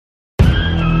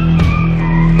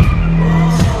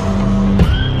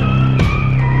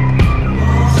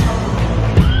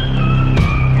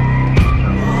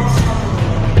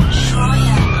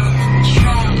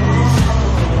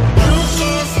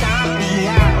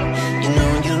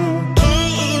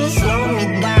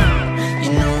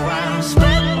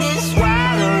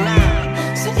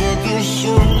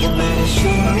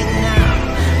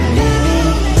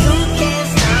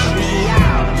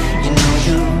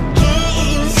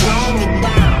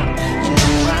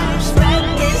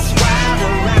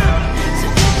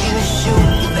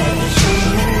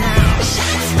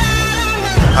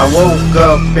I woke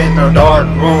up in a dark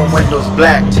room, windows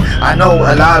blacked. I know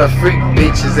a lot of freak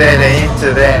bitches that are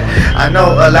into that. I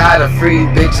know a lot of free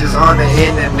bitches on the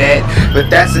internet, but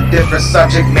that's a different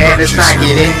subject, man. Let's not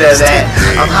get into that.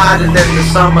 I'm hotter than the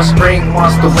summer, spring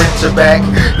wants the winter back.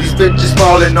 These bitches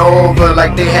falling over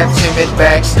like they have timid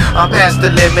backs. I'm past the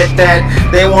limit that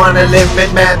they wanna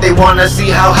limit, man. They wanna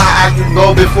see how high I can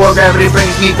go before gravity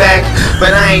brings me back,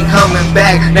 but I ain't coming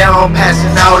back. Now I'm passing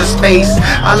out of space.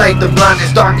 I like the blunt,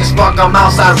 it's dark as fuck. I'm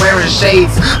outside wearing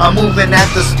shades. I'm moving at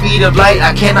the speed of light.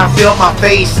 I cannot feel my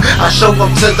face. I show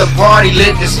up to the party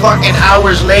lit, it's fucking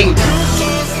hours late.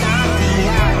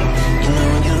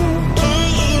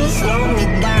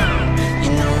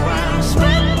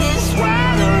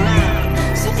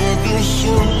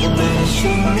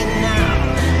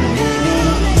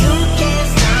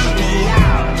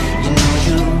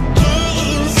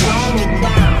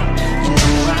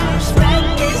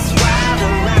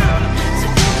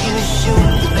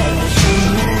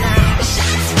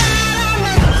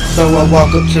 So I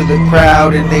walk up to the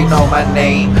crowd and they know my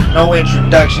name. No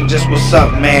introduction, just what's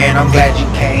up, man, I'm glad you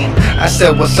came. I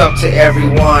said what's up to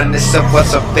everyone, except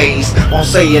what's her face. Won't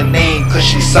say your name cause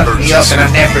she sucked me up and I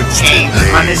never came.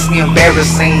 Honestly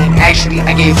embarrassing, actually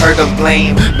I gave her the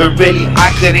blame, but really I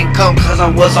couldn't come cause I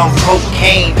was on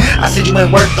cocaine. I said you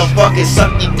ain't worth the fuck, it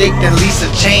sucked your dick, then Lissa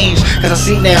changed. Cause I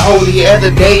seen that hoe the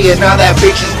other day and now that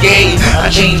bitch is gay. I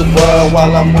changed the world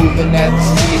while I'm moving at the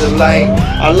speed of light.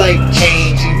 I like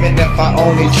change, even if I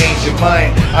only change your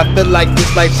mind. I feel like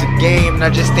this life's a game and I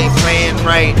just ain't playing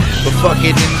right, but fuck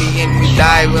it, in the end we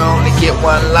die, we only get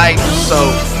one life. So